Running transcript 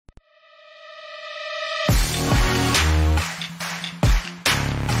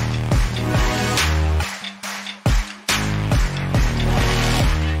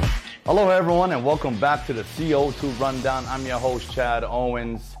Hello, everyone, and welcome back to the CO2 Rundown. I'm your host, Chad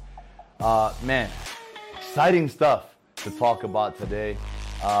Owens. Exciting stuff to talk about today,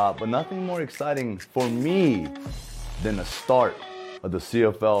 but nothing more exciting for me than the start of the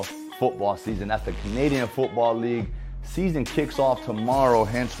CFL football season. That's the Canadian Football League. Season kicks off tomorrow,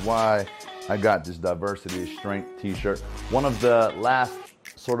 hence why I got this Diversity is Strength t-shirt. One of the last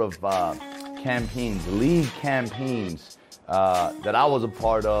sort of league campaigns that I was a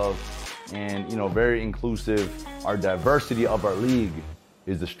part of, and very inclusive. Our diversity of our league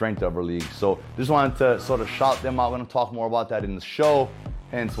is the strength of our league. So just wanted to sort of shout them out. We're going to talk more about that in the show,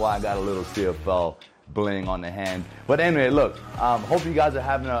 hence why I got a little CFL bling on the hand. But anyway, look, hope you guys are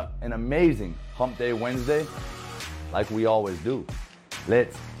having an amazing Hump Day Wednesday, like we always do.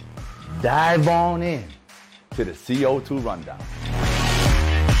 Let's dive on in to the CO2 Rundown.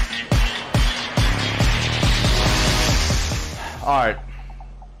 All right,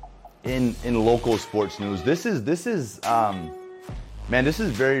 in local sports news, this is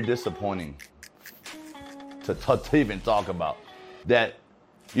very disappointing to even talk about. That,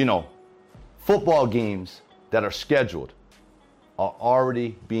 football games that are scheduled are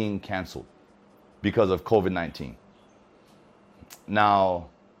already being canceled because of COVID-19. Now,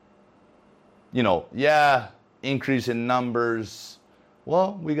 increase in numbers.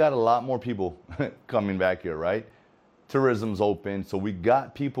 Well, we got a lot more people coming back here, right? Tourism's open, so we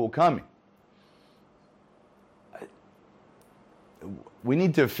got people coming. We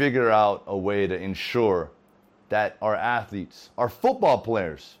need to figure out a way to ensure that our athletes, our football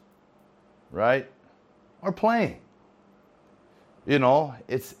players, right, are playing.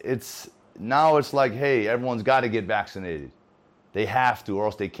 It's now it's like, hey, everyone's got to get vaccinated. They have to, or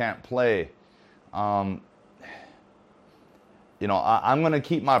else they can't play. I'm going to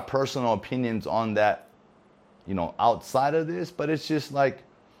keep my personal opinions on that, outside of this, but it's just like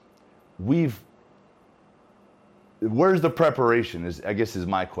where's the preparation is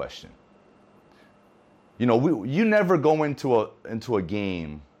my question. You never go into a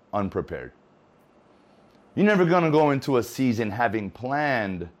game unprepared. You're never going to go into a season having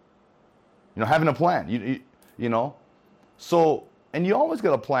planned, having a plan, so, and you always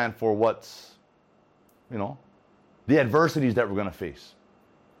got to plan for what's, the adversities that we're going to face.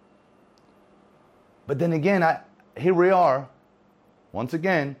 But then again, here we are, once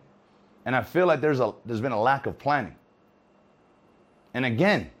again, and I feel like there's been a lack of planning. And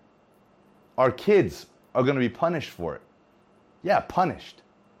again, our kids are going to be punished for it. Yeah, punished.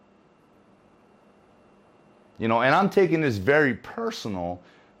 And I'm taking this very personal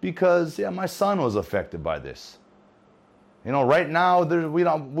because, my son was affected by this. Right now, we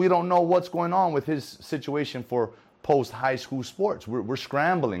don't know what's going on with his situation for post-high school sports. We're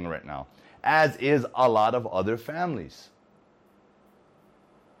scrambling right now, as is a lot of other families.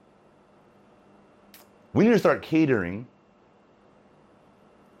 We need to start catering,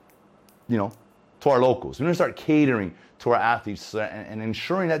 to our locals. We need to start catering to our athletes and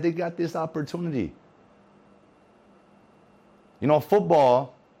ensuring that they got this opportunity.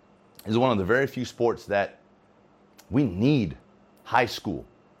 Football is one of the very few sports that we need high school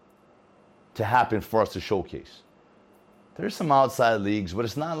to happen for us to showcase. There's some outside leagues, but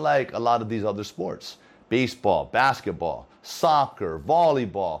it's not like a lot of these other sports. Baseball, basketball, soccer,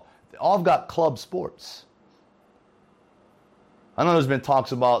 volleyball, they all got club sports. I know there's been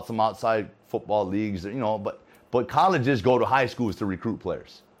talks about some outside football leagues, but colleges go to high schools to recruit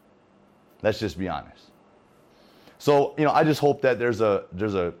players. Let's just be honest. So, I just hope that there's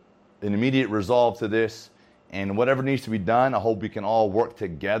an immediate resolve to this, and whatever needs to be done, I hope we can all work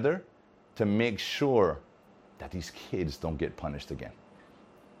together to make sure that these kids don't get punished again.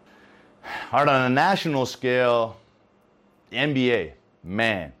 All right, on a national scale, the NBA,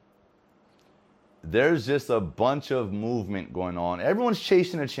 man, there's just a bunch of movement going on. Everyone's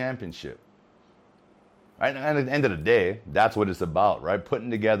chasing a championship. Right? And at the end of the day, that's what it's about, right? Putting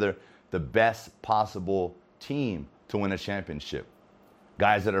together the best possible team to win a championship.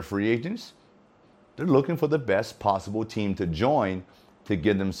 Guys that are free agents, they're looking for the best possible team to join to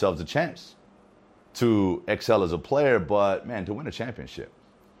give themselves a chance to excel as a player, but, man, to win a championship.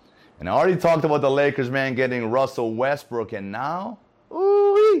 And I already talked about the Lakers, man, getting Russell Westbrook, and now,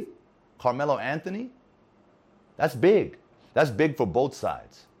 Carmelo Anthony. That's big. That's big for both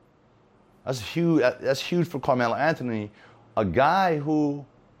sides. That's huge. That's huge for Carmelo Anthony, a guy who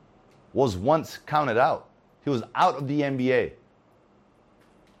was once counted out. He was out of the NBA,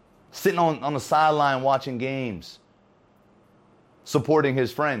 sitting on the sideline watching games, supporting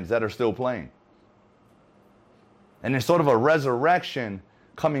his friends that are still playing. And it's sort of a resurrection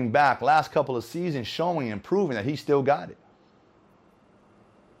coming back last couple of seasons, showing and proving that he still got it.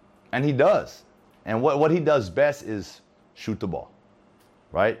 And he does. And what he does best is shoot the ball,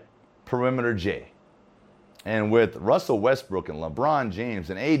 right? Perimeter J. And with Russell Westbrook and LeBron James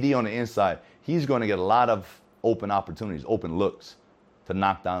and AD on the inside, he's going to get a lot of open opportunities, open looks to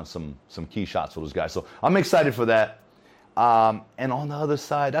knock down some key shots for those guys. So I'm excited for that. And on the other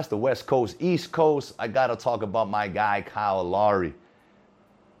side, that's the West Coast. East Coast, I got to talk about my guy, Kyle Lowry.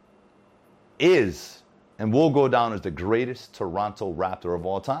 Is and will go down as the greatest Toronto Raptor of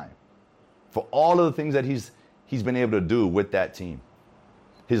all time. For all of the things that he's been able to do with that team.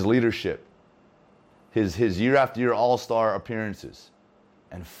 His leadership. His year after year all-star appearances.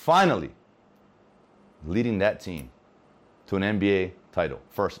 And finally, leading that team to an NBA title.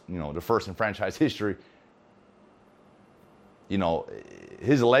 The first in franchise history.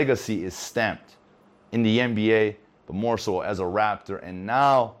 His legacy is stamped in the NBA, but more so as a Raptor. And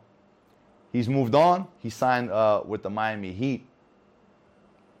now he's moved on. He signed with the Miami Heat,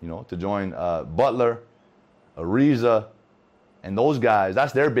 to join Butler, Ariza, and those guys.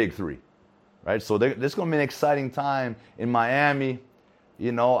 That's their big three, right? So this is going to be an exciting time in Miami.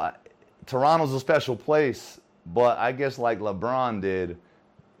 Toronto's a special place, but I guess like LeBron did,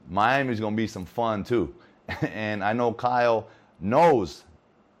 Miami's going to be some fun too. And I know Kyle knows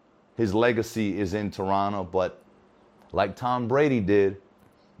his legacy is in Toronto, but like Tom Brady did,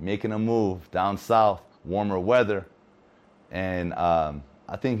 making a move down south, warmer weather. And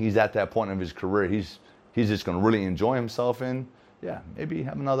I think he's at that point of his career. He's just going to really enjoy himself and, maybe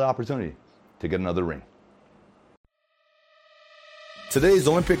have another opportunity to get another ring. Today's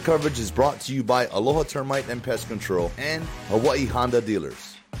Olympic coverage is brought to you by Aloha Termite and Pest Control and Hawaii Honda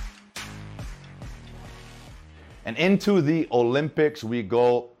Dealers. And into the Olympics we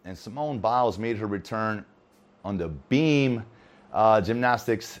go, and Simone Biles made her return on the beam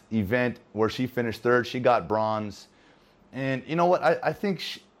gymnastics event where she finished third. She got bronze. And you know what? I think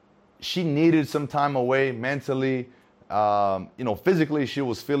she needed some time away mentally. Physically she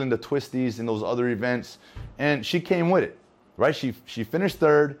was feeling the twisties in those other events, and she came with it, right? She finished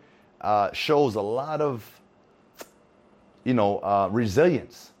third, shows a lot of,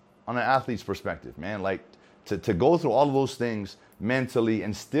 resilience on an athlete's perspective, man. Like to go through all of those things mentally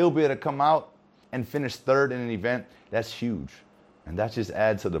and still be able to come out and finish third in an event, that's huge. And that just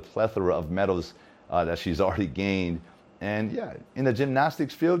adds to the plethora of medals that she's already gained. And in the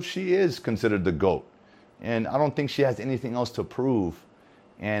gymnastics field, she is considered the GOAT. And I don't think she has anything else to prove.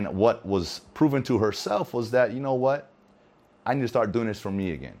 And what was proven to herself was that, I need to start doing this for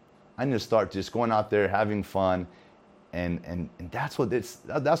me again. I need to start just going out there, having fun. And that's what this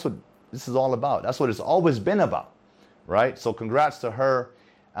is all about. That's what it's always been about, right? So congrats to her.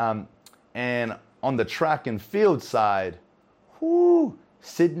 And on the track and field side,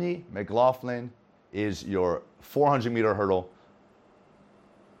 Sydney McLaughlin is your 400-meter hurdle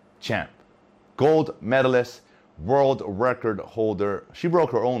champ. Gold medalist, world record holder. She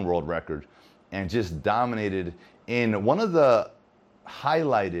broke her own world record and just dominated in one of the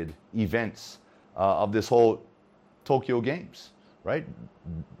highlighted events of this whole Tokyo Games, right?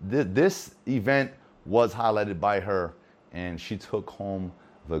 This event was highlighted by her, and she took home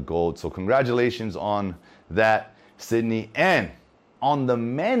the gold. So congratulations on that, Sydney. And on the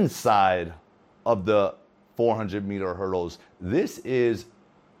men's side of the 400-meter hurdles, this is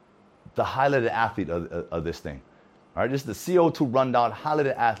the highlighted athlete of this thing. All right, this is the CO2 rundown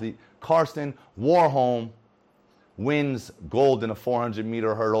highlighted athlete. Karsten Warholm wins gold in the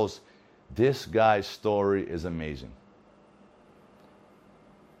 400-meter hurdles. This guy's story is amazing.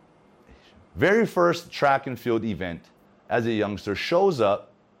 Very first track and field event as a youngster, shows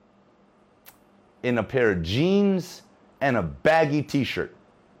up in a pair of jeans and a baggy t-shirt.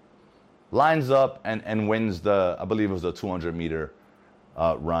 Lines up and wins I believe it was the 200-meter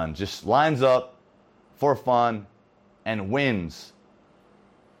run. Just lines up for fun and wins.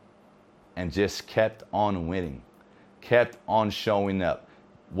 And just kept on winning. Kept on showing up.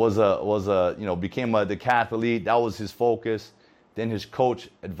 Became a decathlete. That was his focus. Then his coach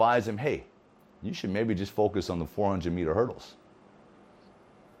advised him, hey, you should maybe just focus on the 400-meter hurdles.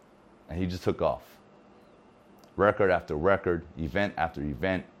 And he just took off. Record after record, event after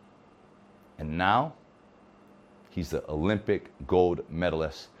event. And now, he's the Olympic gold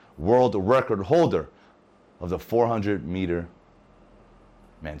medalist, world record holder of the 400-meter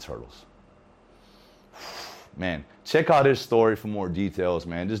men's hurdles. Man, check out his story for more details,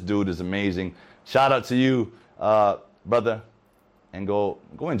 man. This dude is amazing. Shout out to you, brother. And go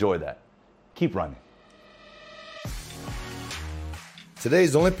enjoy that. Keep running.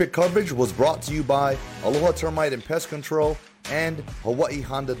 Today's Olympic coverage was brought to you by Aloha Termite and Pest Control and Hawaii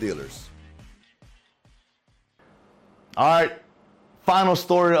Honda Dealers. All right, final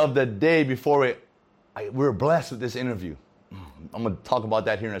story of the day before we were blessed with this interview. I'm going to talk about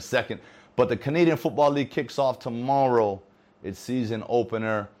that here in a second. But the Canadian Football League kicks off tomorrow. Its season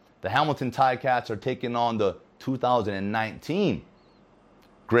opener. The Hamilton Ticats are taking on the 2019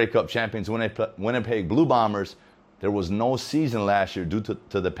 Grey Cup champions Winnipeg Blue Bombers. There was no season last year due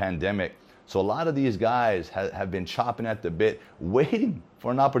to the pandemic. So a lot of these guys have been chopping at the bit, waiting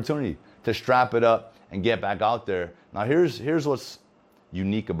for an opportunity to strap it up and get back out there. Now here's what's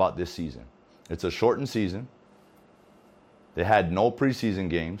unique about this season. It's a shortened season. They had no preseason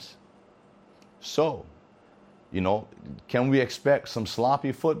games. So, can we expect some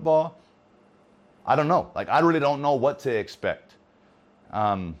sloppy football? I don't know. I really don't know what to expect.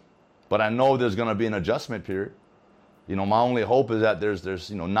 But I know there's going to be an adjustment period. My only hope is that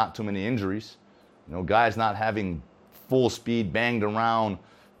there's not too many injuries. Guys not having full speed banged around,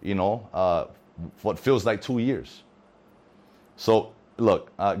 what feels like 2 years. So,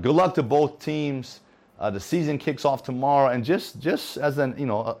 look, good luck to both teams. The season kicks off tomorrow, and just as an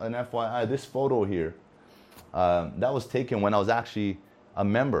FYI, this photo here, that was taken when I was actually a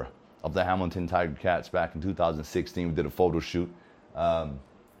member of the Hamilton Tiger Cats back in 2016. We did a photo shoot.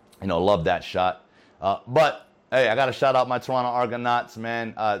 Love that shot. But hey, I got to shout out my Toronto Argonauts,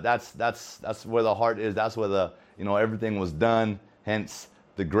 man. That's where the heart is. That's where everything was done. Hence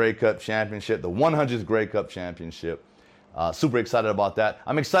the Grey Cup championship, the 100th Grey Cup championship. Super excited about that.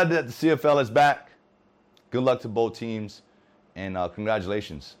 I'm excited that the CFL is back. Good luck to both teams, and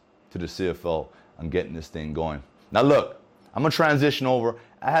congratulations to the CFL on getting this thing going. Now look, I'm going to transition over.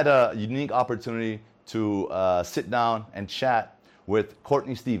 I had a unique opportunity to sit down and chat with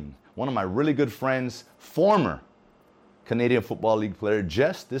Courtney Stevens, one of my really good friends, former Canadian Football League player,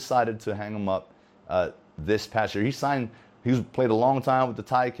 just decided to hang him up this past year. He's played a long time with the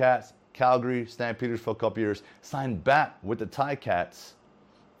Ticats, Calgary, Stampeders for a couple years, signed back with the Ticats,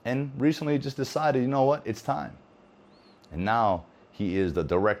 and recently just decided, you know what, it's time. And now he is the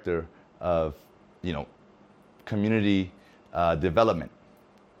director of, community development.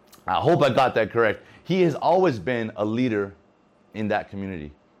 I hope I got that correct. He has always been a leader in that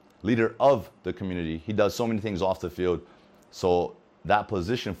community, leader of the community. He does so many things off the field. So that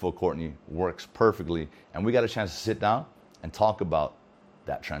position for Courtney works perfectly. And we got a chance to sit down and talk about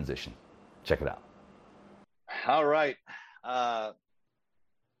that transition. Check it out. All right.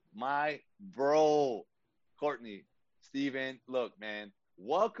 My bro, Courtney, Steven, look, man,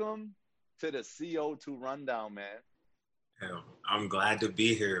 welcome to the CO2 Rundown, man. Hell, I'm glad to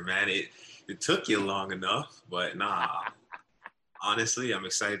be here, man. It took you long enough, but nah. Honestly, I'm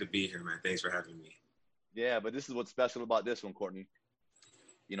excited to be here, man. Thanks for having me. Yeah, but this is what's special about this one, Courtney.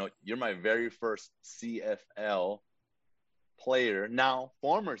 You're my very first CFL player, now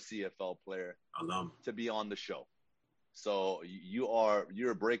former CFL player, alum, to be on the show. So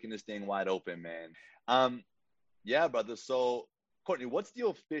you're breaking this thing wide open, man. Yeah, brother. So, Courtney, what's the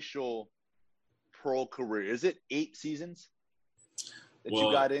official pro career? Is it 8 seasons that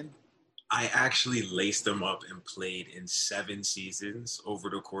you got in? I actually laced them up and played in 7 seasons over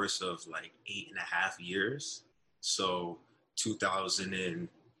the course of 8.5 years. So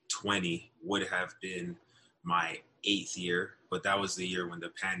 2020 would have been my 8th year, but that was the year when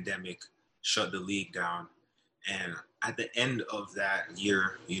the pandemic shut the league down. And at the end of that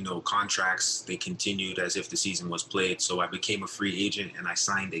year, contracts, they continued as if the season was played. So I became a free agent and I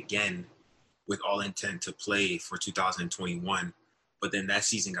signed again with all intent to play for 2021. But then that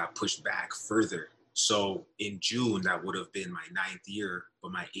season got pushed back further. So in June, that would have been my 9th year,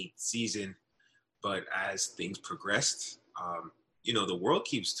 but my 8th season. But as things progressed, the world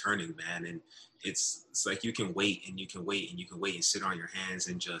keeps turning, man. And it's like you can wait and you can wait and you can wait and sit on your hands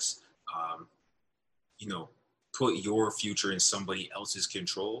and just, put your future in somebody else's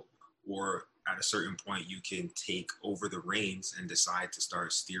control, or at a certain point you can take over the reins and decide to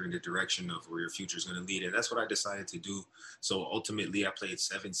start steering the direction of where your future is going to lead. And that's what I decided to do. So ultimately I played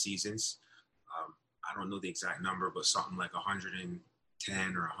 7 seasons. I don't know the exact number, but something like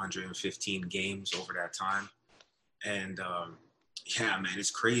 110 or 115 games over that time. And yeah, man,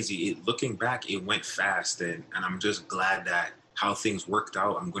 it's crazy. Looking back, it went fast. And I'm just glad that how things worked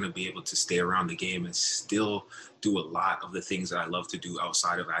out, I'm going to be able to stay around the game and still do a lot of the things that I love to do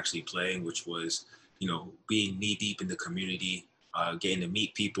outside of actually playing, which was, being knee deep in the community, getting to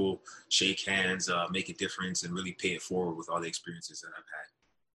meet people, shake hands, make a difference, and really pay it forward with all the experiences that I've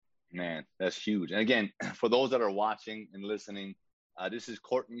had. Man, that's huge. And again, for those that are watching and listening, this is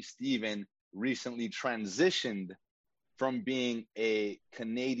Courtney Stevens, recently transitioned from being a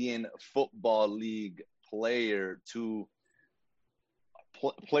Canadian Football League player to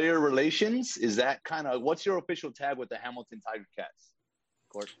player relations. Is that kind of, what's your official tag with the Hamilton Tiger Cats?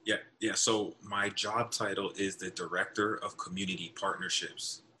 Court? Yeah. So my job title is the Director of Community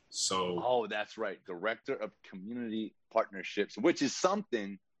Partnerships. So, Oh, that's right. Director of Community Partnerships, which is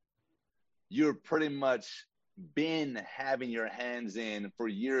something you're pretty much been having your hands in for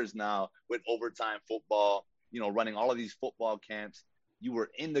years now with overtime football, running all of these football camps. You were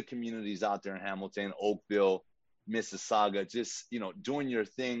in the communities out there in Hamilton, Oakville, Mississauga, just, doing your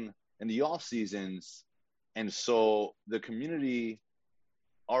thing in the off seasons. And so the community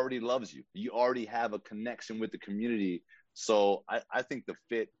already loves you. You already have a connection with the community. So I think the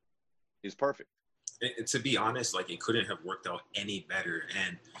fit is perfect. and to be honest, like, it couldn't have worked out any better.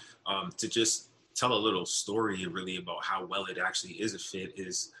 And to just tell a little story really about how well it actually is a fit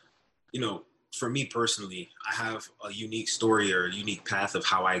is, for me personally, I have a unique story or a unique path of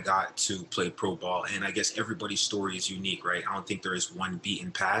how I got to play pro ball. And I guess everybody's story is unique, right? I don't think there is one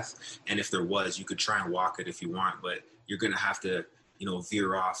beaten path. And if there was, you could try and walk it if you want, but you're going to have to,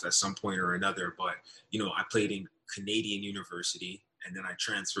 veer off at some point or another. But, I played in Canadian University, and then I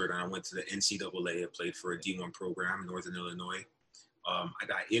transferred and I went to the NCAA. I played for a D1 program in Northern Illinois. I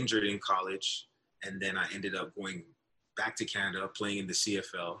got injured in college, and then I ended up going back to Canada, playing in the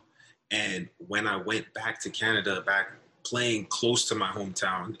CFL. And when I went back to Canada, back playing close to my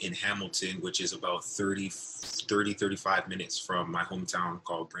hometown in Hamilton, which is about 35 minutes from my hometown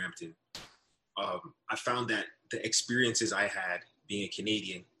called Brampton, I found that the experiences I had being a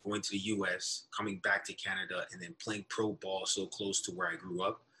Canadian, going to the US, coming back to Canada, and then playing pro ball so close to where I grew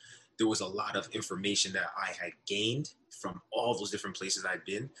up, there was a lot of information that I had gained from all those different places I'd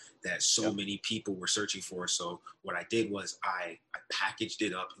been that so many people were searching for. So what I did was I packaged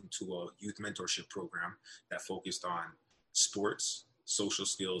it up into a youth mentorship program that focused on sports, social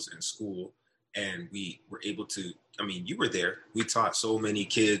skills, and school. And we were able to, you were there. We taught so many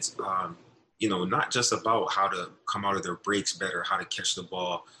kids, not just about how to come out of their breaks better, how to catch the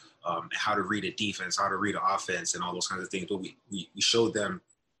ball, how to read a defense, how to read an offense, and all those kinds of things. But we showed them,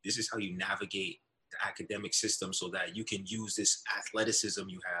 this is how you navigate the academic system so that you can use this athleticism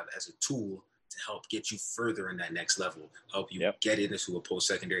you have as a tool to help get you further in that next level, help you get into a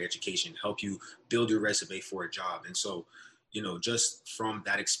post-secondary education, help you build your resume for a job. And so, just from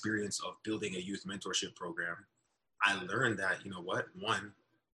that experience of building a youth mentorship program, I learned that, one,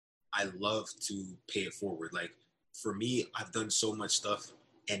 I love to pay it forward. Like, for me, I've done so much stuff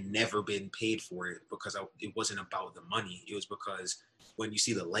and never been paid for it because it wasn't about the money. It was because when you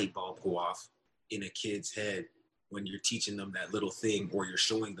see the light bulb go off in a kid's head, when you're teaching them that little thing, or you're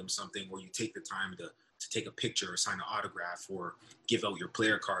showing them something, or you take the time to take a picture or sign an autograph or give out your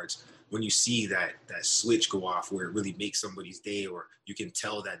player cards, when you see that switch go off where it really makes somebody's day, or you can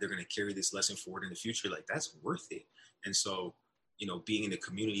tell that they're going to carry this lesson forward in the future, like, that's worth it. And so, being in the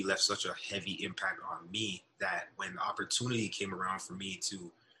community left such a heavy impact on me that when the opportunity came around for me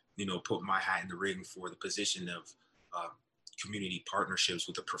to, put my hat in the ring for the position of community partnerships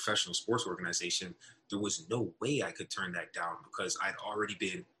with a professional sports organization, there was no way I could turn that down because I'd already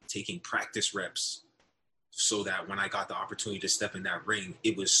been taking practice reps so that when I got the opportunity to step in that ring,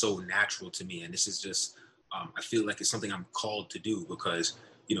 it was so natural to me. And this is just, I feel like it's something I'm called to do because,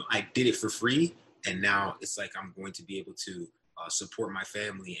 I did it for free. And now it's like I'm going to be able to support my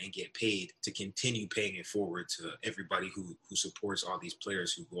family and get paid to continue paying it forward to everybody who supports all these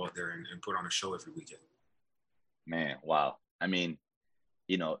players who go out there and put on a show every weekend. Man, wow.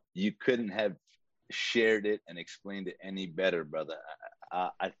 You couldn't have shared it and explained it any better, brother.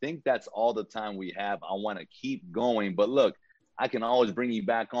 I think that's all the time we have. I want to keep going, but look, I can always bring you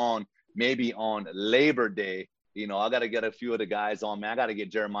back on, maybe on Labor Day. I got to get a few of the guys on, man. I got to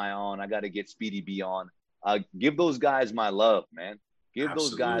get Jeremiah on. I got to get Speedy B on. Give those guys my love, man. Give Absolutely.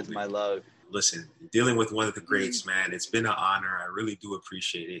 Those guys my love. Listen, dealing with one of the greats, man, it's been an honor. I really do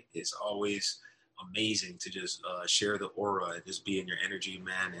appreciate it. It's always amazing to just share the aura and just be in your energy,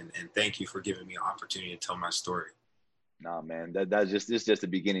 man. And thank you for giving me an opportunity to tell my story. Nah, man, it's just the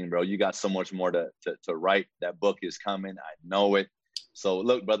beginning, bro. You got so much more to write. That book is coming. I know it. So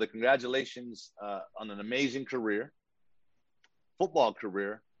look, brother, congratulations on an amazing career, football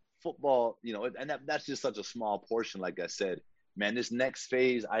career. Football, and that's just such a small portion. Like I said, man, this next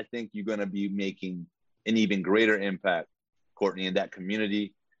phase, I think you're going to be making an even greater impact, Courtney, in that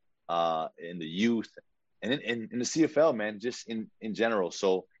community, in the youth, and in the CFL, man, just in general.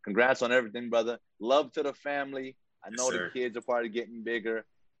 So congrats on everything, brother. Love to the family. I know the kids are probably getting bigger.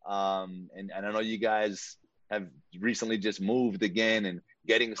 And I know you guys have recently just moved again and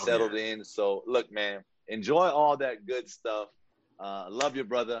getting settled in. So look, man, enjoy all that good stuff. Love you,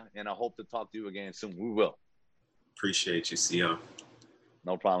 brother, and I hope to talk to you again soon. We will. Appreciate you, CO.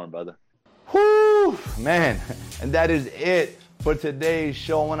 No problem, brother. Whoo, man. And that is it for today's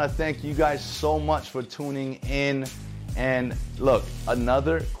show. I want to thank you guys so much for tuning in. And look,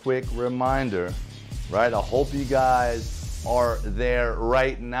 another quick reminder, right? I hope you guys are there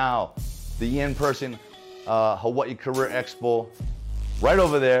right now. The in-person Hawaii Career Expo right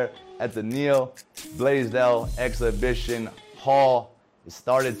over there at the Neil Blaisdell Exhibition Hall. It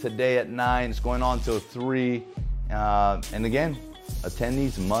started today at 9. It's going on till 3. And again,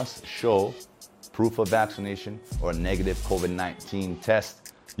 attendees must show proof of vaccination or a negative COVID-19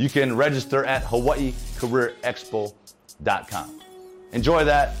 test. You can register at HawaiiCareerExpo.com. Enjoy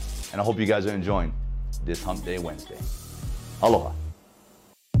that, and I hope you guys are enjoying this Hump Day Wednesday. Aloha.